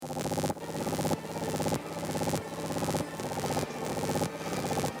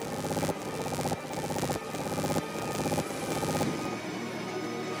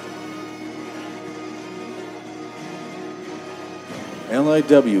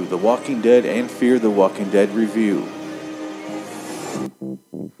LIW, The Walking Dead, and Fear the Walking Dead review.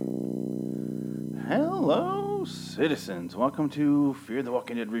 Hello, citizens. Welcome to Fear the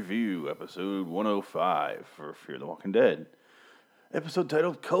Walking Dead review, episode 105 for Fear the Walking Dead. Episode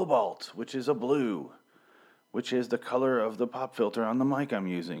titled Cobalt, which is a blue, which is the color of the pop filter on the mic I'm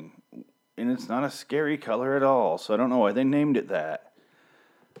using. And it's not a scary color at all, so I don't know why they named it that.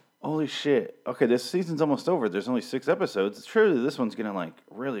 Holy shit. Okay, this season's almost over. There's only 6 episodes. It's true that this one's going to,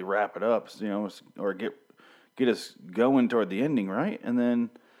 really wrap it up, or get us going toward the ending, right? And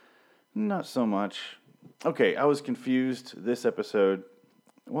then, not so much. Okay, I was confused this episode.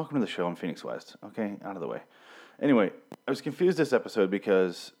 Welcome to the show. I'm Phoenix West. Okay, out of the way. Anyway, I was confused this episode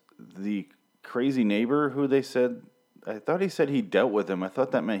because the crazy neighbor who they said, I thought he said he dealt with him. I thought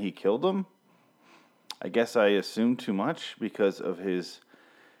that meant he killed him. I guess I assumed too much because of his...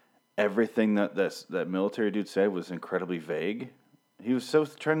 Everything that military dude said was incredibly vague. He was so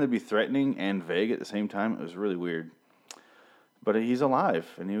trying to be threatening and vague at the same time. It was really weird. But he's alive,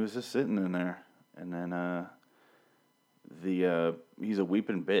 and he was just sitting in there. And then he's a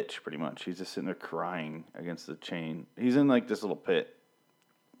weeping bitch, pretty much. He's just sitting there crying against the chain. He's in this little pit.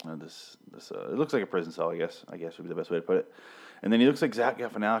 It looks like a prison cell, I guess. I guess would be the best way to put it. And then he looks like Zach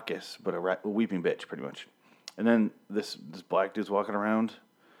Galifianakis, but a weeping bitch, pretty much. And then this black dude's walking around.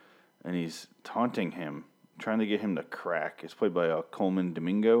 And he's taunting him, trying to get him to crack. It's played by Coleman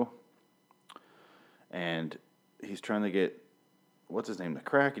Domingo. And he's trying to get, what's his name, to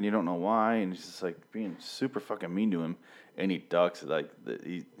crack, and you don't know why. And he's just being super fucking mean to him. And he talks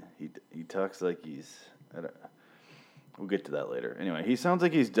he talks like he's, we'll get to that later. Anyway, he sounds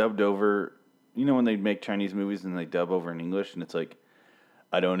like he's dubbed over, when they make Chinese movies and they dub over in English, and it's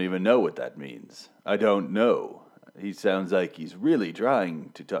I don't even know what that means. I don't know. He sounds like he's really trying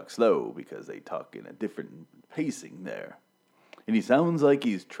to talk slow because they talk in a different pacing there. And he sounds like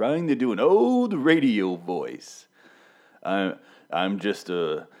he's trying to do an old radio voice. I'm just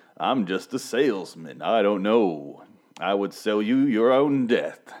a salesman. I don't know. I would sell you your own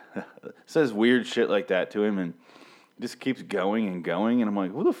death. Says weird shit like that to him and just keeps going and going. And I'm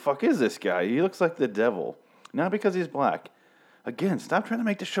like, who the fuck is this guy? He looks like the devil. Not because he's black. Again, stop trying to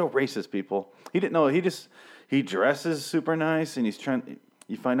make the show racist, people. He didn't know. He dresses super nice, and he's trying.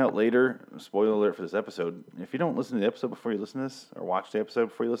 You find out later. Spoiler alert for this episode. If you don't listen to the episode before you listen to this, or watch the episode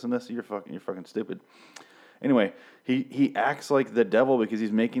before you listen to this, you're fucking stupid. Anyway, he acts like the devil because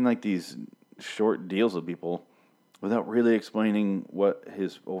he's making these short deals with people without really explaining what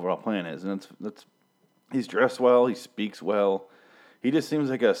his overall plan is. And that's he's dressed well. He speaks well. He just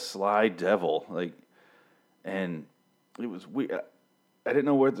seems like a sly devil. And it was weird. I didn't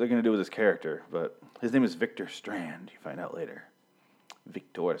know what they're going to do with his character, but his name is Victor Strand. You find out later.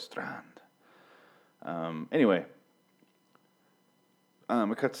 Victor Strand. Anyway,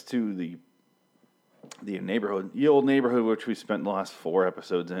 it cuts to the neighborhood, the old neighborhood which we spent the last 4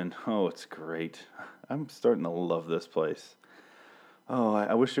 episodes in. Oh, it's great. I'm starting to love this place. Oh,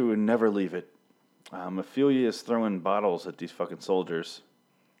 I wish we would never leave it. Ophelia is throwing bottles at these fucking soldiers.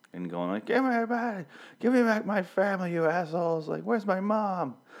 And going give me back my family, you assholes. Where's my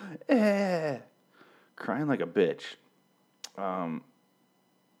mom? Crying like a bitch. I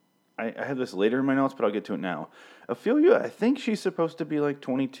have this later in my notes, but I'll get to it now. Ophelia, I think she's supposed to be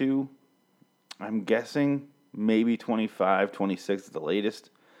 22. I'm guessing maybe 25, 26 at the latest.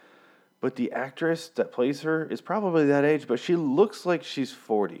 But the actress that plays her is probably that age, but she looks like she's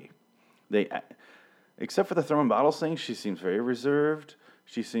 40. Except for the throwing bottles thing, she seems very reserved.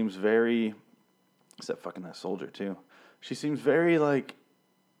 She seems very, except fucking that soldier too. She seems very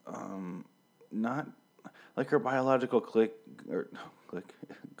not like her biological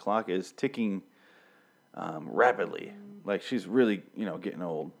clock is ticking rapidly. She's really, getting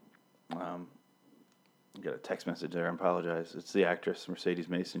old. Got a text message there. I apologize. It's the actress Mercedes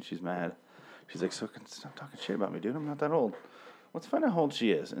Mason. She's mad. She's like, stop talking shit about me, dude. I'm not that old. Let's find out how old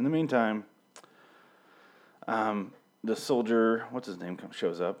she is. In the meantime, the soldier, what's his name,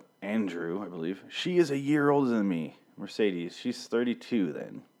 shows up. Andrew, I believe. She is a year older than me. Mercedes. She's 32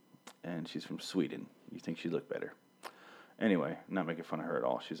 then. And she's from Sweden. You think she'd look better. Anyway, not making fun of her at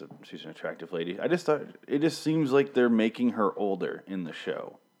all. She's an attractive lady. I just thought, it just seems like they're making her older in the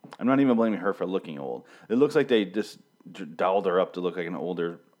show. I'm not even blaming her for looking old. It looks like they just dolled her up to look like an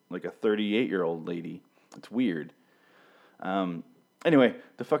older, a 38-year-old lady. It's weird. Anyway,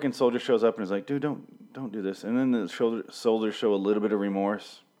 the fucking soldier shows up and is like, dude, don't do this. And then the soldiers show a little bit of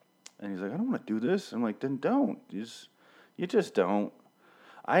remorse. And he's like, I don't want to do this. I'm like, then don't. You just don't.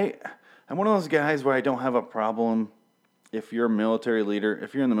 I'm one of those guys where I don't have a problem if you're a military leader,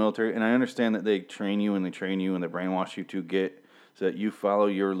 if you're in the military, and I understand that they train you and they brainwash you to get so that you follow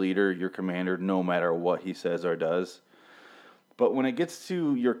your leader, your commander, no matter what he says or does. But when it gets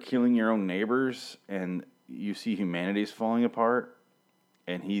to you're killing your own neighbors and you see humanity's falling apart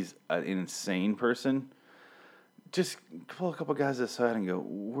and he's an insane person, just pull a couple guys aside and go,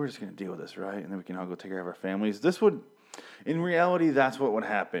 we're just going to deal with this, right? And then we can all go take care of our families. This would, in reality, that's what would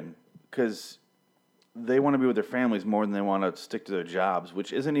happen. Because they want to be with their families more than they want to stick to their jobs,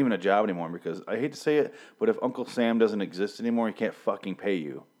 which isn't even a job anymore. Because I hate to say it, but if Uncle Sam doesn't exist anymore, he can't fucking pay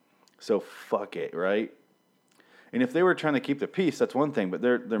you. So fuck it, right? And if they were trying to keep the peace, that's one thing. But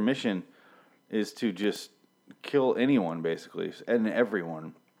their mission is to just kill anyone, basically, and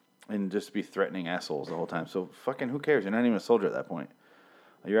everyone. And just be threatening assholes the whole time. So fucking who cares? You're not even a soldier at that point.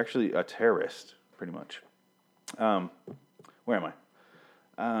 You're actually a terrorist, pretty much. Where am I?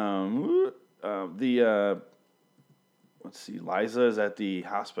 Let's see. Liza is at the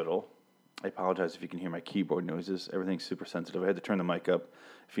hospital. I apologize if you can hear my keyboard noises. Everything's super sensitive. I had to turn the mic up.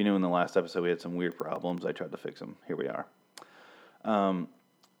 If you knew in the last episode we had some weird problems, I tried to fix them. Here we are.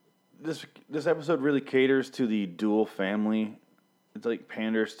 This episode really caters to the dual family. It's like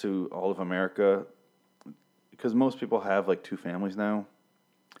panders to all of America because most people have like two families now.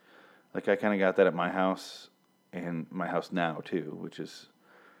 Like I kind of got that at my house and my house now too, which is,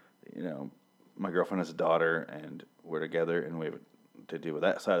 my girlfriend has a daughter and we're together and we have to deal with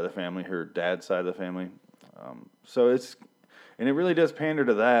that side of the family, her dad's side of the family. And it really does pander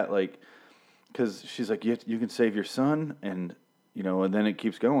to that, like, because she's like, you can save your son, and and then it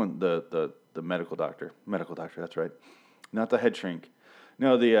keeps going. The medical doctor, that's right. Not the head shrink.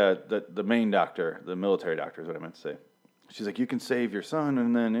 No, the main doctor, the military doctor is what I meant to say. She's like, you can save your son,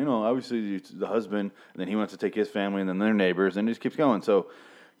 and then, obviously the husband, and then he wants to take his family, and then their neighbors, and it just keeps going. So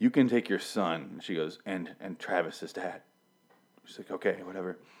you can take your son. And she goes, and Travis's dad. She's like, okay,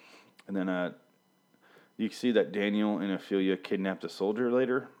 whatever. And then you see that Daniel and Ophelia kidnapped a soldier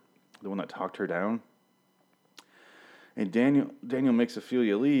later, the one that talked her down. And Daniel makes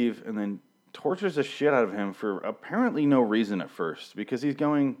Ophelia leave, and then tortures the shit out of him for apparently no reason at first, because he's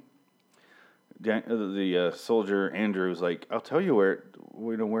going. The soldier Andrew's like, I'll tell you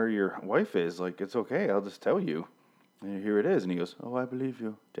where your wife is. Like, it's okay. I'll just tell you. And here it is. And he goes, oh, I believe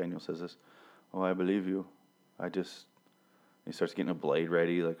you. Daniel says this. Oh, I believe you. He starts getting a blade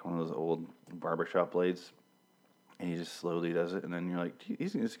ready, like one of those old barbershop blades. And he just slowly does it. And then you're like,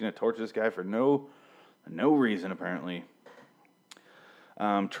 he's just going to torture this guy for no reason, apparently.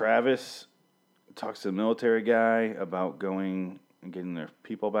 Travis talks to the military guy about going and getting their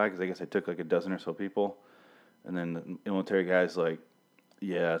people back, because I guess they took like a dozen or so people. And then the military guy's like,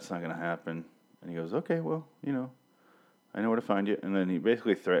 yeah, it's not going to happen. And he goes, okay, well, I know where to find you. And then he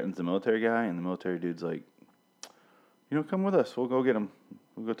basically threatens the military guy, and the military dude's like, come with us. We'll go get him.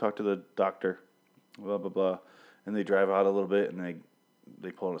 We'll go talk to the doctor, blah, blah, blah. And they drive out a little bit, and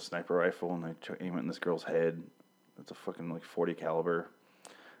they pull out a sniper rifle, and they aim it in this girl's head. It's a fucking like 40 caliber.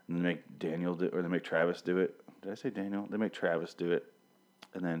 And they make Travis do it. Did I say Daniel? They make Travis do it.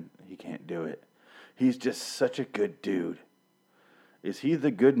 And then he can't do it. He's just such a good dude. Is he the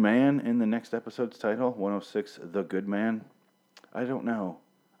good man in the next episode's title? 106, The Good Man? I don't know.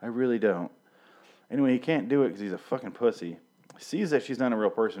 I really don't. Anyway, he can't do it because he's a fucking pussy. He sees that she's not a real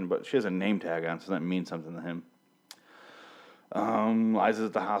person, but she has a name tag on, so that means something to him. Liza's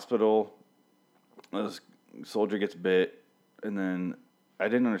at the hospital. This soldier gets bit, and then I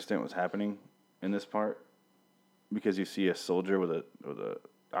didn't understand what was happening in this part, because you see a soldier with a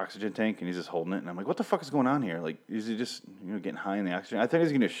oxygen tank, and he's just holding it, and I'm like, what the fuck is going on here? Like, is he just getting high in the oxygen? I thought he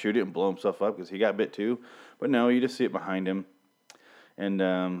was going to shoot it and blow himself up because he got bit too, but no, you just see it behind him, and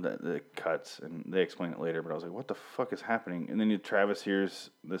the cuts, and they explain it later, but I was like, what the fuck is happening? And then Travis hears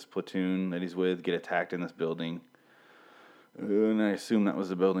this platoon that he's with get attacked in this building, and I assume that was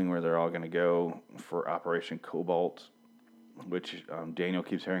the building where they're all going to go for Operation Cobalt, which Daniel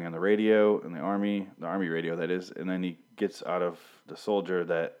keeps hearing on the radio, in the army radio, that is, and then he gets out of the soldier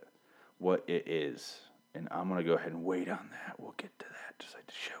that what it is. And I'm going to go ahead and wait on that. We'll get to that, just like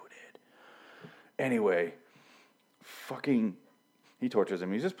the show did. Anyway, he tortures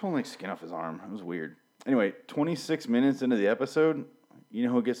him. He's just pulling like skin off his arm. It was weird. Anyway, 26 minutes into the episode, you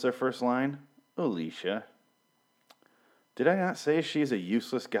know who gets their first line? Alicia. Did I not say she's a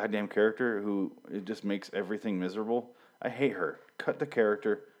useless goddamn character who it just makes everything miserable? I hate her. Cut the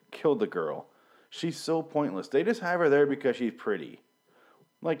character. Kill the girl. She's so pointless. They just have her there because she's pretty.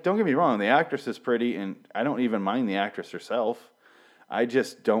 Like, don't get me wrong. The actress is pretty, and I don't even mind the actress herself. I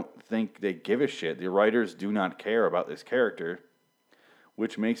just don't think they give a shit. The writers do not care about this character,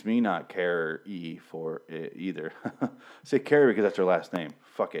 which makes me not care for it either. Say Carrie because that's her last name.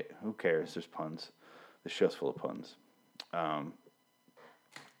 Fuck it. Who cares? There's puns. The show's full of puns.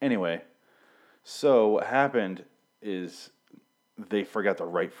 Anyway, so what happened is they forgot to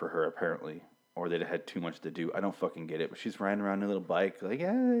write for her apparently, or they had too much to do. I don't fucking get it. But she's riding around in a little bike, like,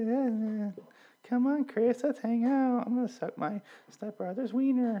 yeah. Come on, Chris, let's hang out. I'm gonna suck my stepbrother's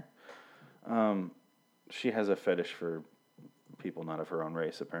wiener. She has a fetish for people not of her own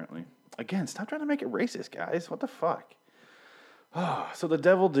race, apparently. Again, stop trying to make it racist, guys. What the fuck? So the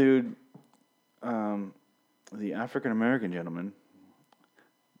devil dude, the African American gentleman,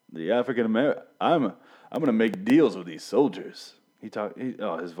 I'm gonna make deals with these soldiers.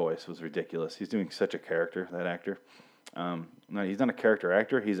 His voice was ridiculous. He's doing such a character, that actor. No, he's not a character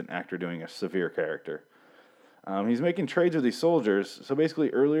actor. He's an actor doing a severe character. He's making trades with these soldiers. So basically,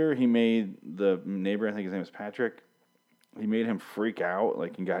 earlier he made the neighbor, I think his name was Patrick, he made him freak out,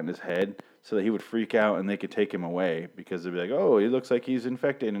 like he got in his head, so that he would freak out and they could take him away because they'd be like, oh, he looks like he's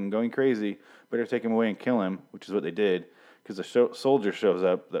infected and going crazy. Better take him away and kill him, which is what they did. Because the soldier shows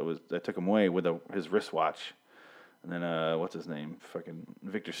up that took him away with his wristwatch. And then, what's his name? Fucking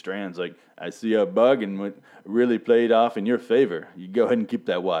Victor Strand's like, I see a bug and what really played off in your favor. You go ahead and keep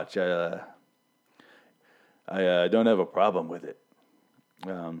that watch. I don't have a problem with it.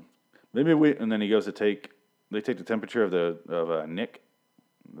 And then he goes to they take the temperature of Nick,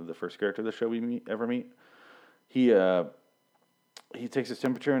 the first character of the show we ever meet. He takes his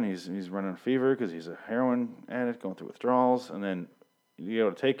temperature and he's running a fever because he's a heroin addict going through withdrawals. And then you go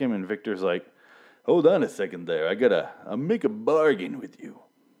to take him and Victor's like, hold on a second there. I'll make a bargain with you.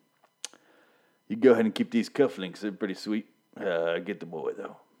 You go ahead and keep these cufflinks. They're pretty sweet. Get the boy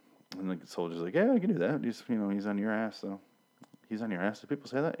though. And the soldier's like, yeah, I can do that. He's on your ass though. He's on your ass. Do people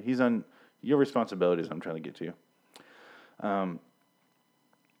say that? He's on your responsibilities. I'm trying to get to you.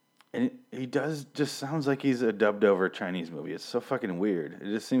 And he just sounds like he's a dubbed over Chinese movie. It's so fucking weird. It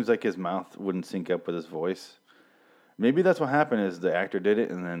just seems like his mouth wouldn't sync up with his voice. Maybe that's what happened is the actor did it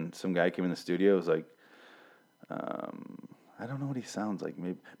and then some guy came in the studio was like, I don't know what he sounds like.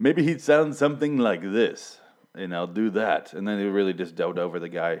 Maybe he'd sound something like this and I'll do that. And then they really just dubbed over the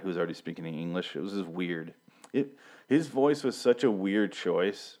guy who's already speaking in English. It was just weird. His voice was such a weird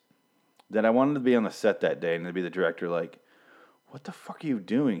choice that I wanted to be on the set that day and to be the director like, what the fuck are you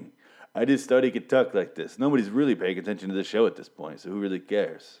doing? I just thought he could talk like this. Nobody's really paying attention to the show at this point, so who really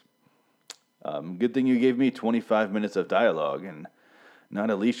cares? Good thing you gave me 25 minutes of dialogue and not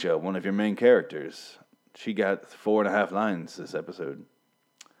Alicia, one of your main characters. She got 4.5 lines this episode.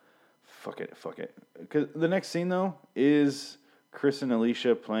 Fuck it. Because the next scene, though, is Chris and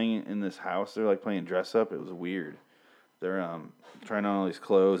Alicia playing in this house. They're like playing dress up. It was weird. They're trying on all these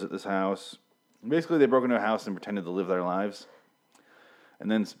clothes at this house. Basically, they broke into a house and pretended to live their lives. And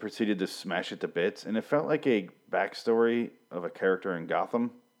then proceeded to smash it to bits. And it felt like a backstory of a character in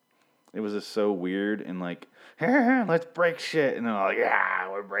Gotham. It was just so weird and like, let's break shit. And then like,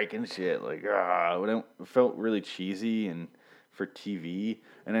 we're breaking shit. Like, it felt really cheesy and for TV.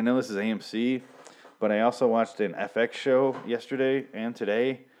 And I know this is AMC, but I also watched an FX show yesterday and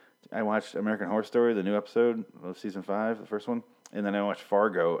today. I watched American Horror Story, the new episode of season 5, the first one. And then I watched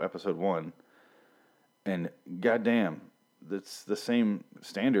Fargo, episode 1. And goddamn, that's the same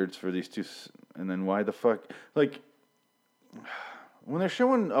standards for these two. And then why the fuck? Like, when they're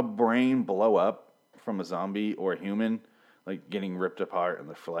showing a brain blow up from a zombie or a human, like getting ripped apart in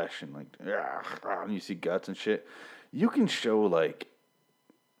the flesh and like, and you see guts and shit, you can show like,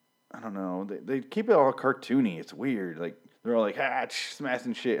 I don't know, they keep it all cartoony. It's weird. Like, they're all like,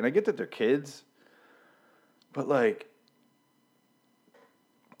 smashing shit. And I get that they're kids, but like,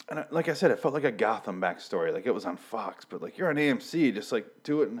 and like I said, it felt like a Gotham backstory. Like it was on Fox, but like you're on AMC, just like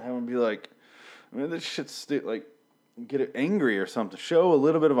do it and have them be like, I mean, this shit's like, get it angry or something. Show a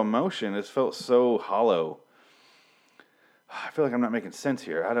little bit of emotion. It felt so hollow. I feel like I'm not making sense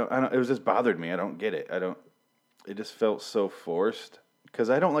here. I don't. It was just bothered me. I don't get it. It just felt so forced because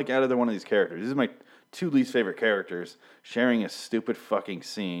I don't like either one of these characters. These are my 2 least favorite characters sharing a stupid fucking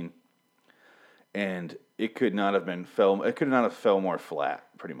scene, and it could not have fell more flat.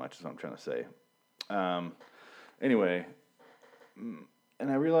 Pretty much is what I'm trying to say. Anyway,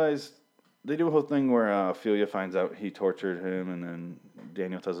 and I realized they do a whole thing where Ophelia finds out he tortured him, and then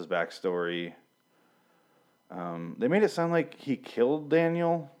Daniel tells his backstory. They made it sound like he killed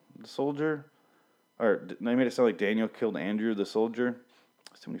Daniel, the soldier. Or they made it sound like Daniel killed Andrew, the soldier.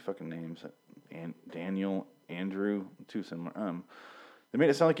 So many fucking names. Daniel, Andrew, too similar. They made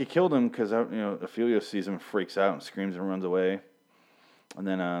it sound like he killed him because Ophelia sees him, freaks out, and screams and runs away. And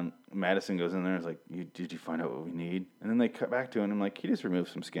then Madison goes in there and is like, did you find out what we need? And then they cut back to him and I'm like, he just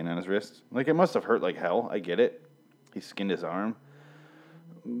removed some skin on his wrist. Like, it must have hurt like hell. I get it. He skinned his arm.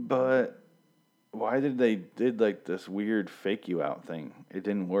 But why did they did like this weird fake you out thing? It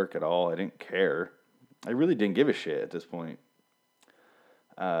didn't work at all. I didn't care. I really didn't give a shit at this point.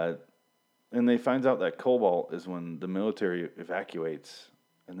 And they finds out that Cobalt is when the military evacuates,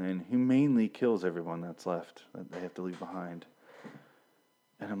 and then humanely kills everyone that's left that they have to leave behind.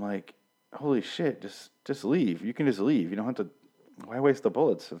 And I'm like, holy shit! Just leave. You can just leave. You don't have to. Why waste the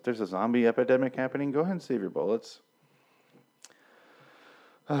bullets? If there's a zombie epidemic happening, go ahead and save your bullets.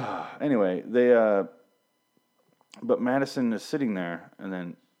 Anyway, but Madison is sitting there, and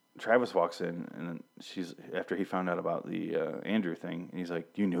then Travis walks in, and then after he found out about the Andrew thing, and he's like,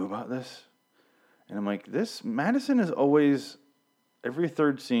 "You knew about this?" And I'm like, Madison is always, every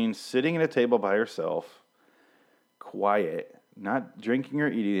third scene, sitting at a table by herself, quiet, not drinking or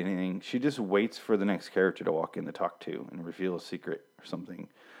eating anything. She just waits for the next character to walk in to talk to and reveal a secret or something.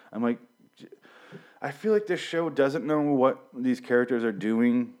 I'm like, I feel like this show doesn't know what these characters are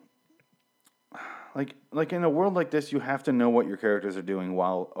doing. Like in a world like this, you have to know what your characters are doing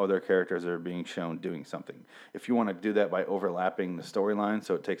while other characters are being shown doing something. If you want to do that by overlapping the storyline,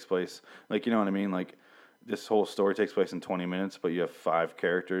 so it takes place, like, you know what I mean? Like, this whole story takes place in 20 minutes, but you have 5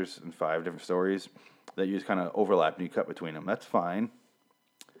 characters and 5 different stories that you just kind of overlap and you cut between them. That's fine.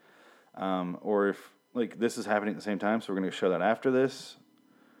 Or if, like, this is happening at the same time, so we're going to show that after this,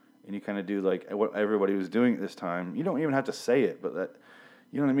 and you kind of do, like, what everybody was doing at this time. You don't even have to say it, but that...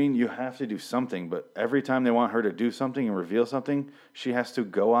 You know what I mean? You have to do something, but every time they want her to do something and reveal something, she has to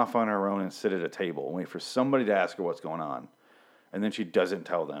go off on her own and sit at a table and wait for somebody to ask her what's going on. And then she doesn't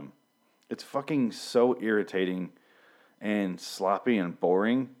tell them. It's fucking so irritating and sloppy and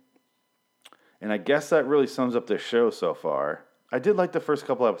boring. And I guess that really sums up this show so far. I did like the first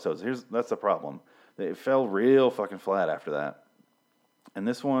couple episodes. That's the problem. It fell real fucking flat after that. And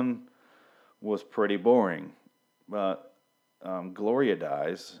this one was pretty boring. But... Gloria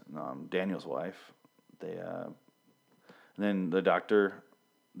dies, Daniel's wife. And then the doctor,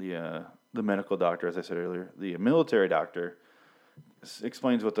 the medical doctor, as I said earlier, the military doctor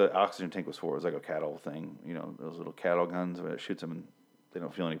explains what the oxygen tank was for. It was like a cattle thing, you know, those little cattle guns where it shoots them and they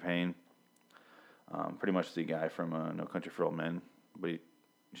don't feel any pain. Pretty much the guy from No Country for Old Men, but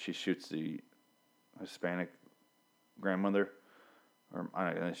she shoots the Hispanic grandmother. Or I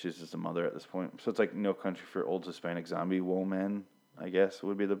don't know, she's just a mother at this point. So it's like No Country for Old Hispanic Zombie Woman, I guess,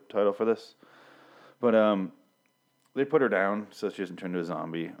 would be the title for this. But they put her down so she doesn't turn into a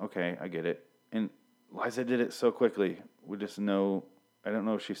zombie. Okay, I get it. And Liza did it so quickly. We just know... I don't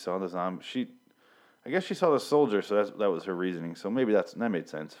know if she saw the zombie. I guess she saw the soldier, so that was her reasoning. So maybe that made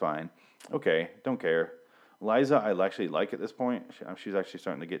sense. Fine. Okay, don't care. Liza, I actually like at this point. She's actually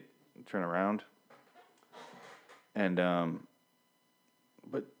starting to turn around. And...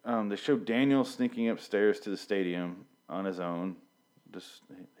 But they showed Daniel sneaking upstairs to the stadium on his own.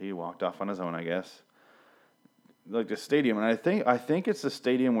 He walked off on his own, I guess. Like the stadium, and I think it's the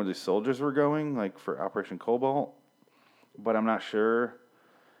stadium where the soldiers were going, like for Operation Cobalt. But I'm not sure.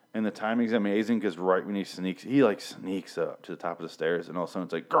 And the timing's amazing because right when he sneaks up to the top of the stairs, and all of a sudden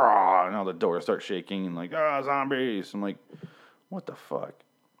it's like, grah, and all the doors start shaking, and like, zombies. I'm like, what the fuck?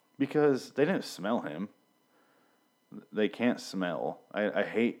 Because they didn't smell him. They can't smell. I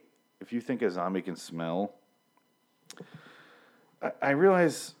hate... If you think a zombie can smell... I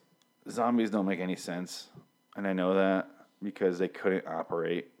realize zombies don't make any sense. And I know that because they couldn't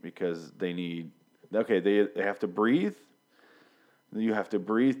operate. Because they need... Okay, they have to breathe. You have to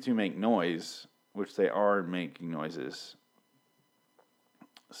breathe to make noise. Which they are making noises.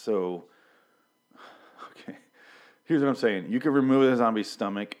 So... Okay. Here's what I'm saying. You can remove the zombie's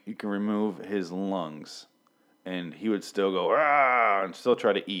stomach. You can remove his lungs. And he would still go, and still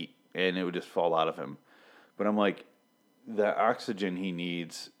try to eat, and it would just fall out of him. But I'm like, the oxygen he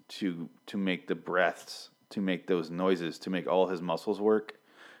needs to make the breaths, to make those noises, to make all his muscles work.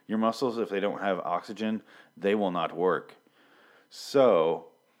 Your muscles, if they don't have oxygen, they will not work. So,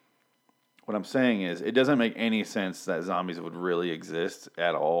 what I'm saying is, it doesn't make any sense that zombies would really exist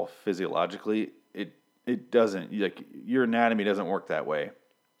at all physiologically. It doesn't. Like, your anatomy doesn't work that way.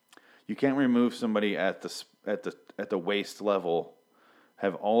 You can't remove somebody at the waist level,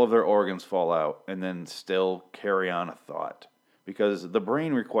 have all of their organs fall out, and then still carry on a thought. Because the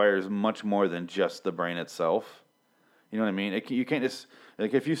brain requires much more than just the brain itself. You know what I mean? You can't just...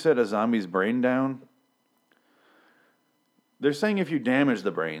 Like, if you set a zombie's brain down, they're saying if you damage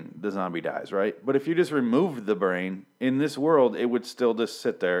the brain, the zombie dies, right? But if you just removed the brain, in this world, it would still just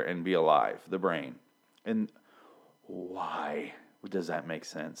sit there and be alive, the brain. And why does that make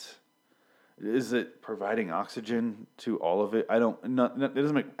sense? Is it providing oxygen to all of it? It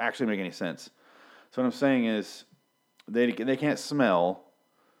doesn't actually make any sense. So what I'm saying is, they can't smell,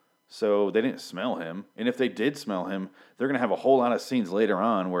 So they didn't smell him. And if they did smell him, they're going to have a whole lot of scenes later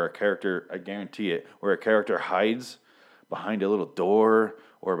on where a character, I guarantee it, where a character hides behind a little door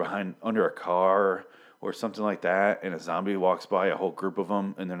or behind under a car or something like that, and a zombie walks by, a whole group of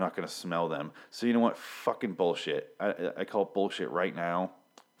them, and they're not going to smell them. So you know what? Fucking bullshit. I call it bullshit right now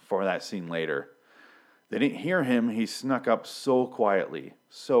for that scene later. They didn't hear him. He snuck up so quietly,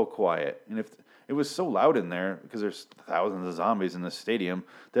 so quiet. And if it was so loud in there, because there's thousands of zombies in this stadium,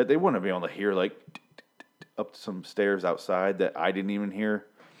 that they wouldn't be able to hear, like, up some stairs outside that I didn't even hear.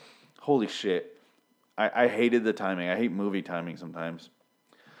 Holy shit. I hated the timing. I hate movie timing sometimes.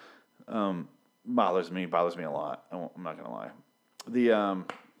 Bothers me a lot. I'm not going to lie.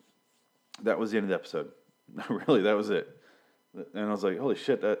 That was the end of the episode. Really, that was it. And I was like, holy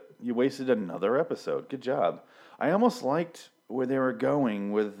shit, that you wasted another episode. Good job. I almost liked where they were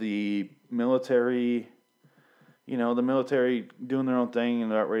going with the military, the military doing their own thing and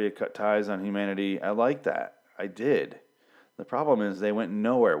they're not ready to cut ties on humanity. I liked that. I did. The problem is they went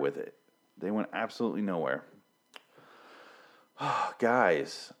nowhere with it. They went absolutely nowhere.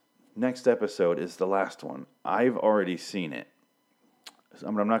 Guys, next episode is the last one. I've already seen it.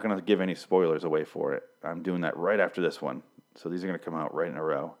 I'm not going to give any spoilers away for it. I'm doing that right after this one. So these are going to come out right in a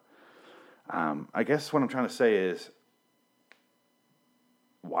row. I guess what I'm trying to say is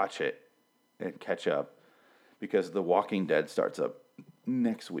watch it and catch up because The Walking Dead starts up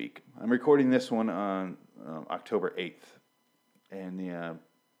next week. I'm recording this one on October 8th. And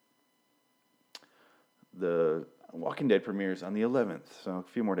the Walking Dead premieres on the 11th, so a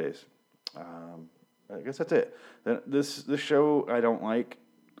few more days. I guess that's it. This show I don't like.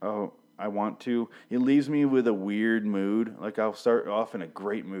 Oh, I want to. It leaves me with a weird mood. Like I'll start off in a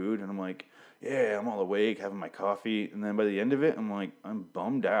great mood, and I'm like, yeah, I'm all awake, having my coffee, and then by the end of it, I'm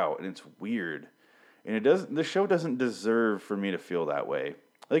bummed out, and it's weird. And the show doesn't deserve for me to feel that way.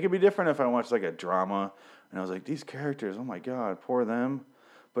 Like it'd be different if I watched like a drama, and I was like, these characters, oh my god, poor them.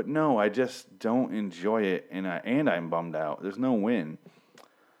 But no, I just don't enjoy it, and I'm bummed out. There's no win.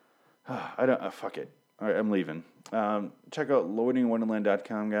 Fuck it. All right, I'm leaving. Check out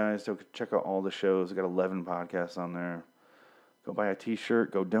loadingwonderland.com, guys. Check out all the shows. I got 11 podcasts on there. Go buy a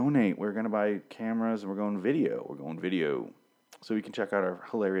t-shirt. Go donate. We're going to buy cameras, and we're going video. So you can check out our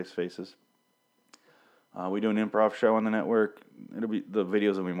hilarious faces. We do an improv show on the network. The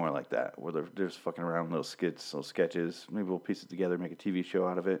videos will be more like that, where they're just fucking around, little skits, little sketches. Maybe we'll piece it together, make a TV show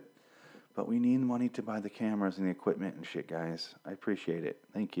out of it. But we need money to buy the cameras and the equipment and shit, guys. I appreciate it.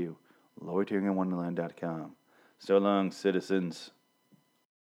 Thank you. LowerTieringInWonderland.com. So long, citizens.